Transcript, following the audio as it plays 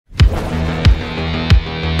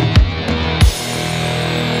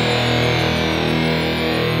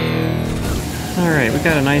Alright, we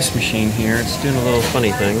got an ice machine here. It's doing a little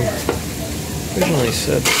funny thing. Originally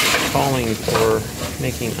said calling for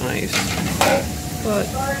making ice, but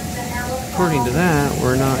according to that,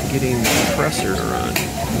 we're not getting the compressor to run.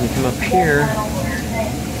 When you come up here,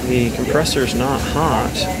 the compressor's not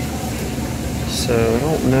hot, so I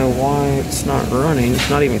don't know why it's not running. It's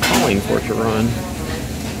not even calling for it to run,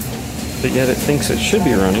 but yet it thinks it should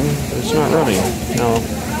be running, but it's not running. Now,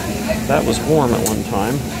 that was warm at one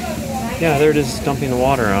time. Yeah, there it is, dumping the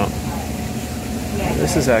water out.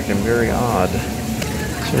 This is acting very odd.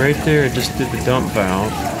 So right there, it just did the dump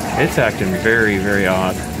valve. It's acting very, very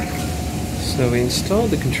odd. So we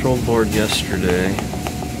installed the control board yesterday.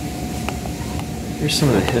 Here's some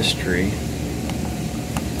of the history.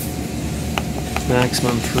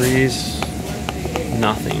 Maximum freeze,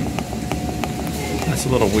 nothing. That's a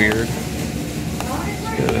little weird.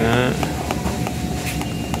 Let's go to that.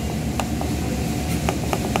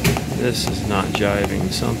 This is not jiving.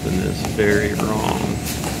 Something is very wrong.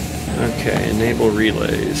 Okay, enable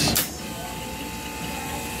relays.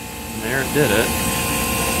 And there it did it.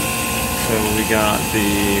 So we got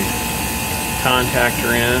the contactor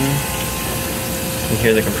in. You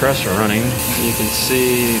hear the compressor running. You can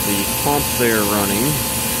see the pump there running.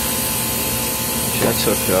 That's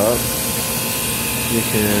hooked up. You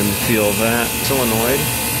can feel that solenoid.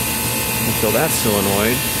 You can feel that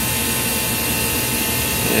solenoid.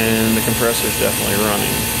 And the compressor is definitely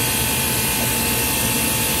running.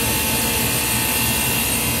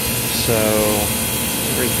 So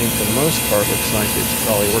everything for the most part looks like it's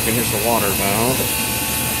probably working. Here's the water valve.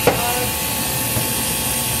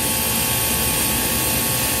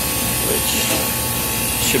 Which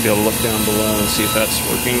should be able to look down below and see if that's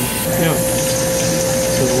working. Yeah.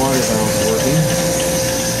 So the water valve's working.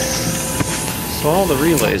 So all the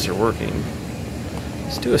relays are working.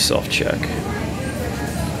 Let's do a self-check.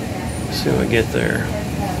 See what we get there.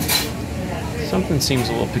 Something seems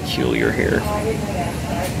a little peculiar here.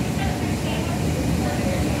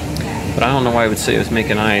 But I don't know why I would say it was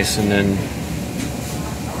making ice and then...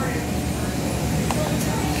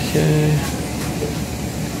 Okay.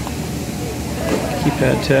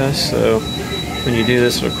 Keypad test, so when you do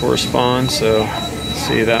this it'll correspond. So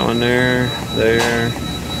see that one there,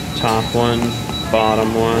 top one,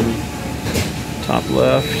 bottom one, top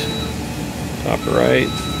left, top right,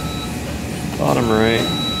 bottom right,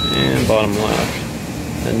 and bottom left.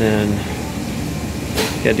 And then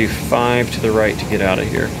you gotta do 5 to the right to get out of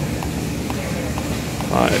here.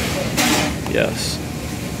 5. Yes.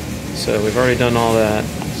 So we've already done all that,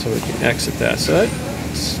 so we can exit that. So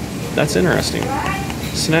that's interesting.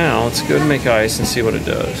 So now let's go to make ice and see what it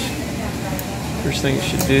does. First thing it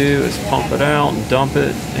should do is pump it out and dump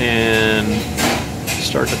it and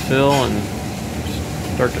start to fill and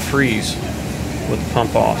start to freeze with the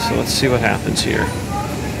pump off. So let's see what happens here.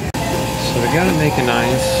 So we got to make an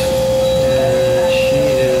ice, and she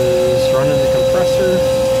is running the compressor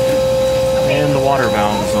and the water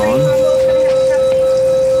valve is on.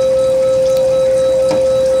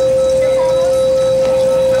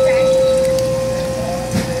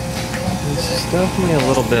 Definitely a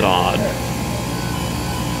little bit odd.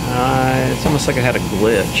 It's almost like it had a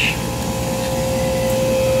glitch.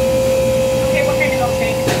 Okay, what kind of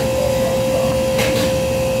milkshake?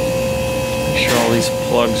 Make sure all these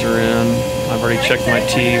plugs are in. I've already checked my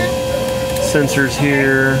T sensors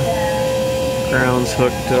here. Ground's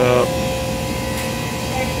hooked up.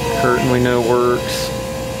 Curtain we know works.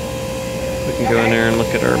 We can go in there and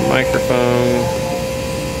look at our microphone.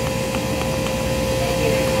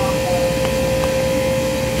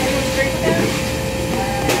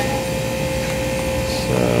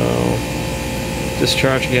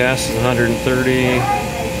 Discharge gas is 130.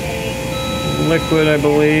 Liquid, I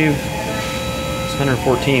believe, it's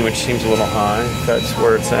 114, which seems a little high. That's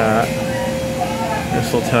where it's at.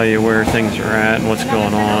 This will tell you where things are at and what's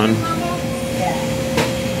going on.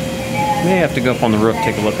 May have to go up on the roof,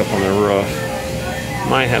 take a look up on the roof.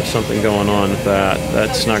 Might have something going on with that.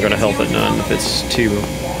 That's not going to help it none if it's too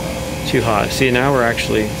hot. See, now we're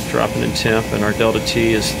actually dropping in temp, and our delta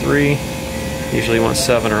T is 3. Usually want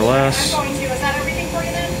 7 or less.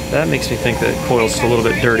 That makes me think that coil's a little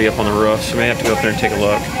bit dirty up on the roof, so I may have to go up there and take a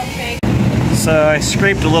look. So I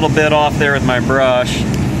scraped a little bit off there with my brush.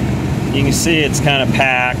 You can see it's kind of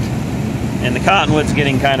packed, and the cottonwood's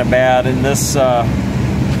getting kind of bad. In this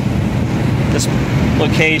this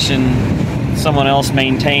location, someone else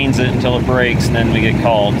maintains it until it breaks, and then we get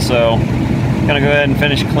called. So I'm gonna go ahead and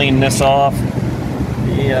finish cleaning this off.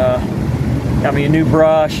 Got me a new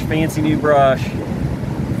brush, fancy new brush.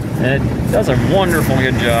 And it does a wonderful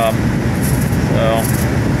good job. So,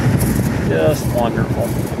 just wonderful.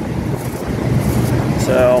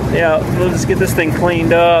 So yeah, we'll just get this thing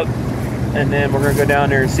cleaned up, and then we're gonna go down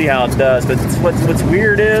there and see how it does. But what's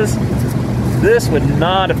weird is this would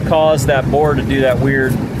not have caused that board to do that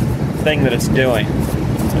weird thing that it's doing.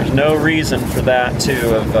 There's no reason for that to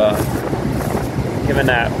have given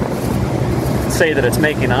that, say that it's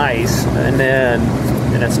making ice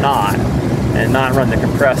and it's not, and not run the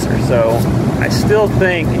compressor. So I still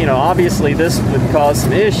think, you know, obviously this would cause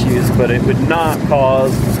some issues, but it would not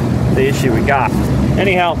cause the issue we got.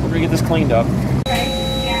 Anyhow, we're gonna get this cleaned up.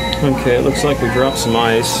 Okay, it looks like we dropped some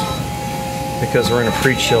ice because we're in a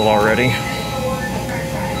pre-chill already.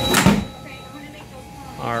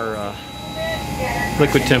 Our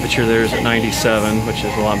liquid temperature there is at 97, which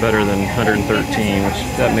is a lot better than 113, which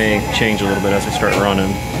that may change a little bit as we start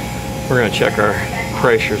running. We're gonna check our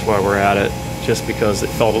pressures while we're at it, just because it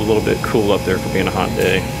felt a little bit cool up there for being a hot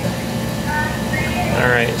day.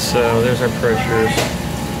 Alright, so there's our pressures.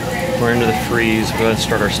 We're into the freeze. We'll go ahead and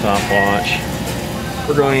start our stopwatch.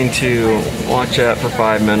 We're going to watch that for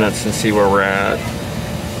 5 minutes and see where we're at.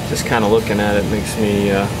 Just kind of looking at it makes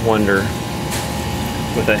me wonder,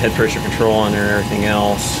 with that head pressure control on there and everything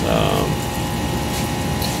else,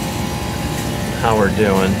 how we're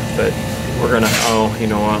doing. But we're gonna, oh, you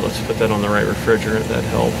know what, let's put that on the right refrigerant. That'd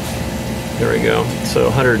help. There we go. So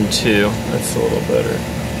 102, that's a little better.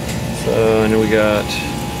 So, and then we got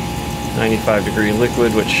 95 degree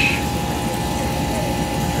liquid, which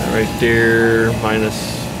right there, minus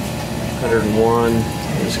 101.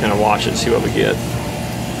 I'm just gonna watch it and see what we get.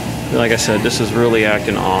 Like I said, this is really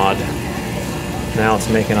acting odd. Now it's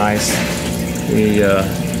making ice. We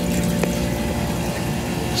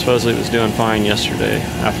supposedly it was doing fine yesterday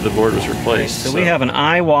after the board was replaced. So we have an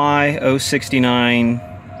IY069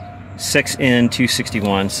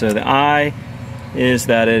 6N261. So the I is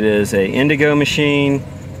that it is a indigo machine.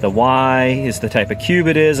 The Y is the type of cube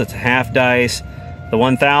it is. It's a half dice. The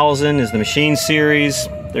 1000 is the machine series.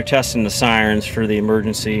 They're testing the sirens for the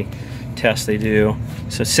emergency test they do.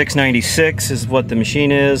 So 696 is what the machine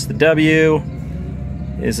is. The W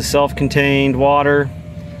is a self-contained water,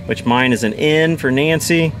 which mine is an N for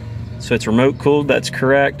Nancy. So it's remote cooled, that's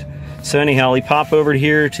correct. So anyhow, we pop over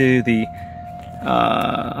here to the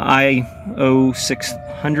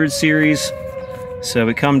IO600 series. So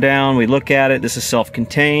we come down, we look at it. This is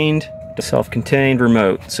self-contained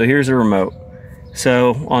remote. So here's a remote.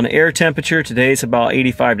 So on the air temperature, today's about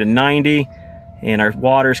 85 to 90, and our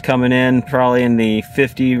water's coming in probably in the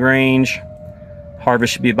 50 range.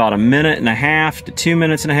 Harvest should be about 1.5 minutes to 2.5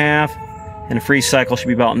 minutes, and the freeze cycle should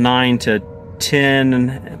be about 9 to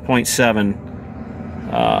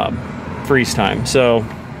 10.7 freeze time. So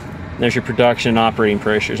there's your production and operating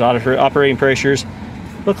pressures. Operating pressures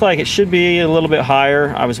look like it should be a little bit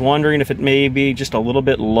higher. I was wondering if it may be just a little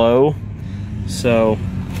bit low. So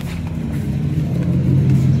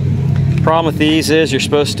problem with these is you're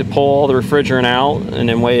supposed to pull all the refrigerant out and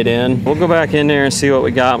then weigh it in. We'll go back in there and see what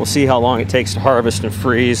we got. We'll see how long it takes to harvest and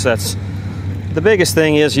freeze. That's the biggest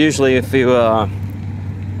thing. Is usually if you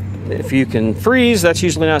can freeze, that's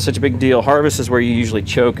usually not such a big deal. Harvest is where you usually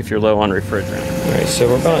choke if you're low on refrigerant. All right, so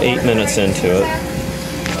we're about 8 minutes into it,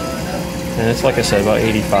 and it's, like I said, about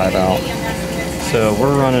 85 out. So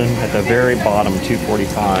we're running at the very bottom,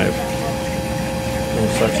 245, and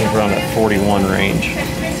suction's around that 41 range.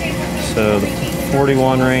 So the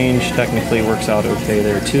 41 range technically works out okay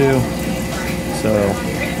there too. So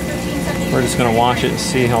we're just going to watch it and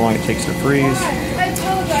see how long it takes to freeze.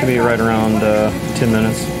 Should be right around 10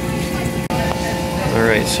 minutes.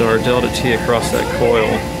 Alright, so our delta T across that coil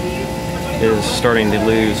is starting to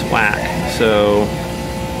lose whack. So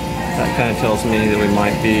that kind of tells me that we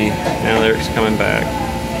might be, now there it's coming back.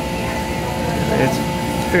 It's a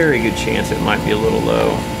very good chance it might be a little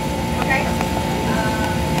low.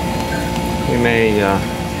 We may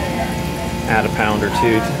add a pound or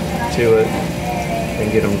two to it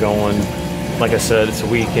and get them going. Like I said, it's a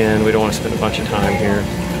weekend. We don't want to spend a bunch of time here.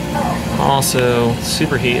 Also,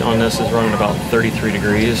 superheat on this is running about 33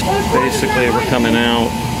 degrees. Basically, we're coming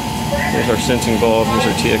out. There's our sensing bulb.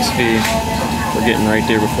 Here's our TXV. We're getting right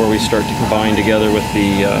there before we start to combine together with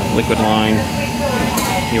the liquid line.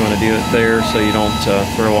 You want to do it there so you don't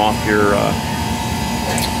throw off your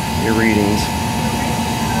readings.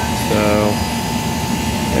 So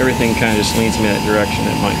everything kind of just leads me that direction.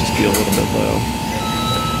 It might just be a little bit low.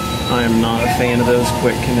 I am not a fan of those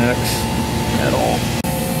quick connects at all.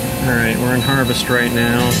 Alright, we're in harvest right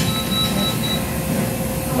now.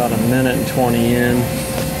 About 1 minute and 20 in.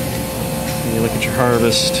 And you look at your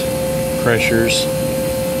harvest pressures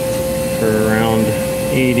for around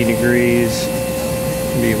 80 degrees.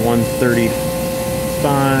 It'll be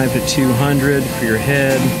 135 to 200 for your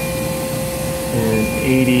head. and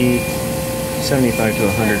 80, 75 to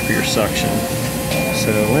 100 for your suction. So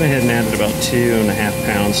I went ahead and added about 2.5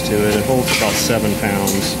 pounds to it. It holds about 7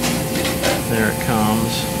 pounds. There it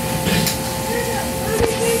comes.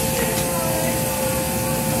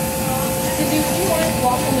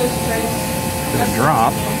 Gonna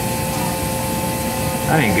drop.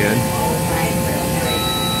 That ain't good.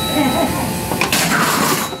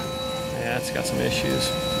 Yeah, it's got some issues.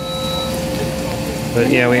 But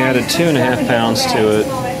yeah, we added 2.5 pounds to it.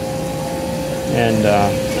 And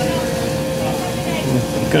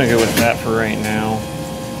I'm gonna go with that for right now.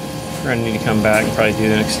 We're gonna need to come back and probably do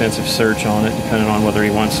an extensive search on it, depending on whether he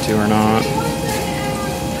wants to or not.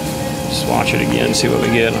 Swatch it again, see what we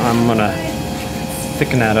get. I'm gonna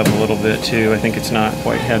thicken that up a little bit too. I think it's not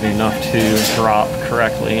quite heavy enough to drop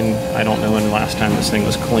correctly, and I don't know when the last time this thing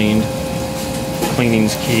was cleaned.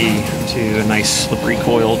 Cleaning's key to a nice slippery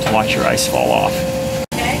coil to watch your ice fall off.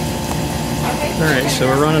 Alright, so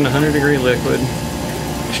we're running 100-degree liquid,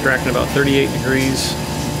 extracting about 38 degrees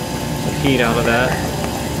of heat out of that,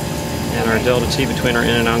 and our delta T between our in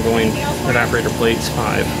and outgoing evaporator plates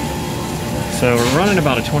 5. So we're running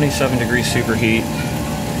about a 27-degree superheat,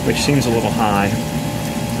 which seems a little high,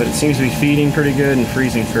 but it seems to be feeding pretty good and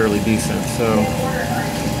freezing fairly decent. So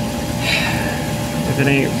if it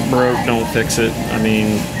ain't broke, don't fix it. I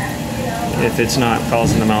mean, if it's not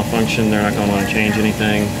causing the malfunction, they're not going to want to change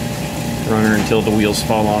anything. Run her until the wheels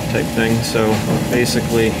fall off type thing. So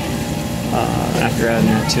basically, after adding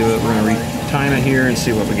that to it, we're going to time it here and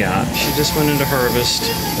see what we got. She just went into harvest.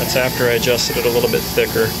 That's after I adjusted it a little bit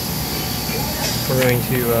thicker. We're going to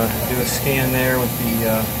do a scan there with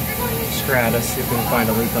the Stratus, see if we can find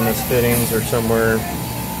a leak on those fittings or somewhere,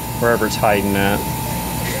 wherever it's hiding at.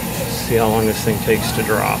 See how long this thing takes to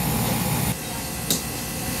drop.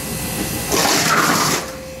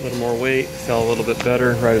 A little more weight, fell a little bit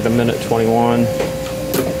better, right at 1:21.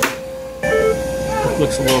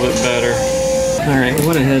 Looks a little bit better. Alright, we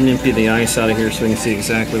went ahead and emptied the ice out of here so we can see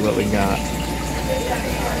exactly what we got.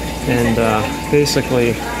 And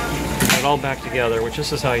basically, put it all back together, which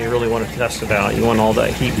this is how you really want to test it out. You want all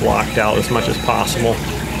that heat blocked out as much as possible.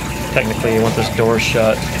 Technically, you want this door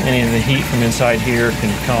shut. Any of the heat from inside here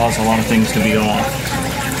can cause a lot of things to be off.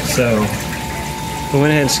 So we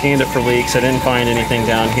went ahead and scanned it for leaks. I didn't find anything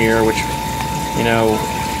down here, which, you know,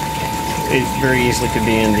 it very easily could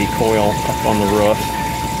be in the coil up on the roof.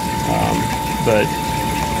 But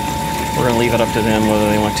we're going to leave it up to them whether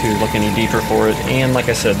they want to look any deeper for it. And like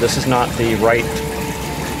I said, this is not the right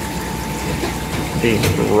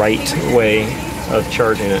way of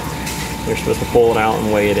charging it. You're supposed to pull it out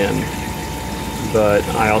and weigh it in. But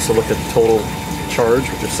I also looked at the total charge,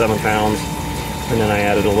 which is 7 pounds, and then I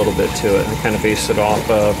added a little bit to it. I kind of based it off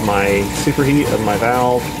of my superheat of my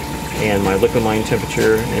valve and my liquid line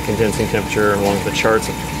temperature and condensing temperature, along with the charts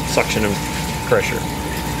of suction and pressure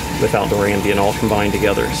with outdoor ambient all combined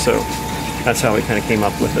together. So that's how we kind of came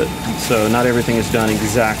up with it. So not everything is done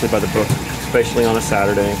exactly by the book, especially on a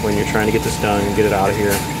Saturday when you're trying to get this done and get it out of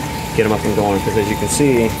here, get them up and going, because as you can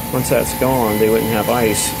see, once that's gone, they wouldn't have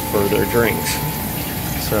ice for their drinks.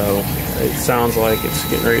 So it sounds like it's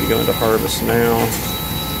getting ready to go into harvest now.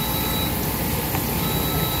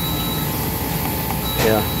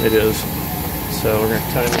 Yeah, it is. So we're going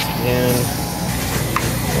to time this again.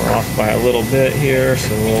 We're off by a little bit here,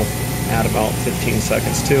 so we'll add about 15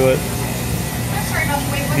 seconds to it.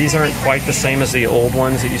 These aren't quite the same as the old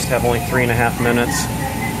ones. It used to have only 3.5 minutes.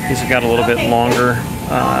 These have got a little bit longer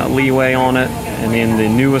leeway on it, and then the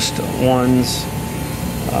newest ones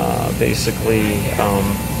basically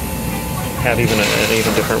have an even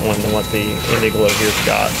different one than what the Indiglo here's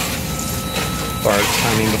got, as far as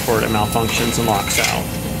timing before it malfunctions and locks out.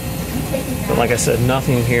 But like I said,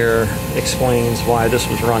 nothing here explains why this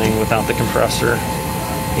was running without the compressor,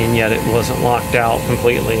 and yet it wasn't locked out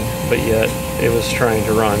completely, but yet it was trying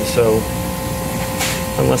to run. So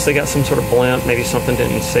unless they got some sort of blimp, maybe something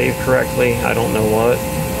didn't save correctly, I don't know what,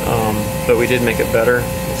 but we did make it better.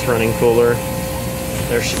 It's running cooler.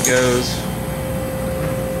 There she goes.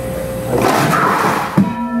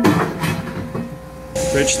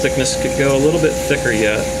 Bridge thickness could go a little bit thicker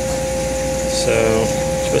yet, so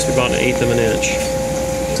it's supposed to be about 1/8 of an inch.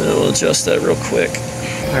 So we'll adjust that real quick.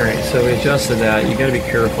 Alright, so we adjusted that. You gotta be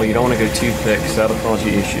careful, you don't want to go too thick because that'll cause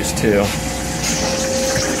you issues too.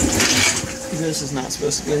 This is not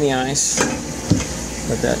supposed to be in the ice,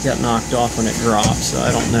 but that got knocked off when it dropped, so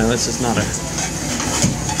I don't know. This is not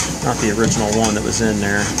the original one that was in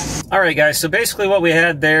there. Alright guys, so basically what we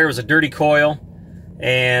had there was a dirty coil,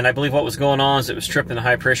 and I believe what was going on is it was tripping the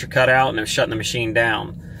high pressure cutout and it was shutting the machine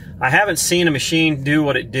down. I haven't seen a machine do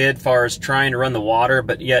what it did as far as trying to run the water,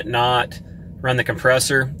 but yet not run the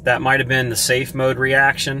compressor. That might have been the safe mode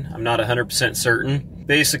reaction. I'm not 100% certain.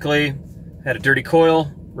 Basically, had a dirty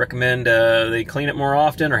coil. Recommend they clean it more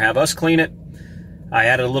often or have us clean it. I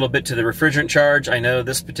added a little bit to the refrigerant charge. I know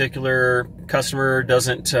this particular customer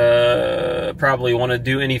doesn't probably want to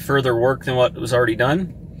do any further work than what was already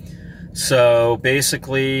done. So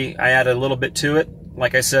basically, I added a little bit to it.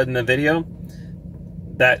 Like I said in the video,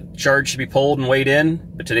 that charge should be pulled and weighed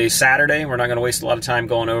in, but today's Saturday. We're not going to waste a lot of time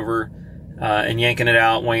going over and yanking it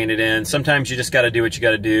out, weighing it in. Sometimes you just got to do what you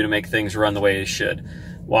got to do to make things run the way they should,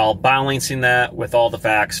 while balancing that with all the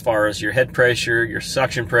facts as far as your head pressure, your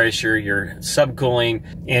suction pressure, your subcooling,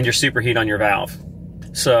 and your superheat on your valve.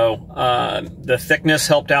 So the thickness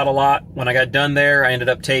helped out a lot. When I got done there, I ended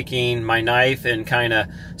up taking my knife and kind of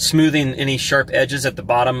smoothing any sharp edges at the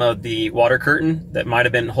bottom of the water curtain that might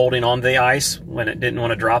have been holding on to the ice when it didn't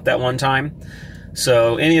want to drop that one time.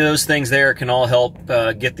 So any of those things there can all help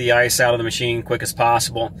get the ice out of the machine quick as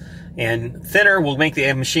possible. And thinner will make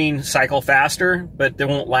the machine cycle faster, but they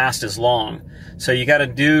won't last as long. So you got to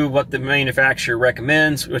do what the manufacturer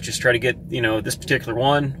recommends, which is try to get, you know, this particular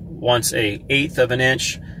one wants a 1/8 of an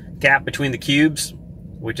inch gap between the cubes,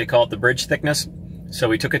 which they call it the bridge thickness. So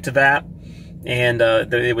we took it to that, and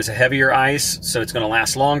it was a heavier ice, so it's going to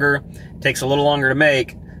last longer. It takes a little longer to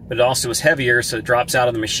make, but it also is heavier, so it drops out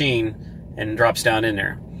of the machine and drops down in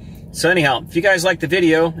there. So anyhow, if you guys like the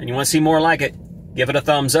video and you want to see more like it, give it a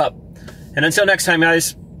thumbs up. And until next time,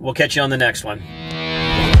 guys, we'll catch you on the next one.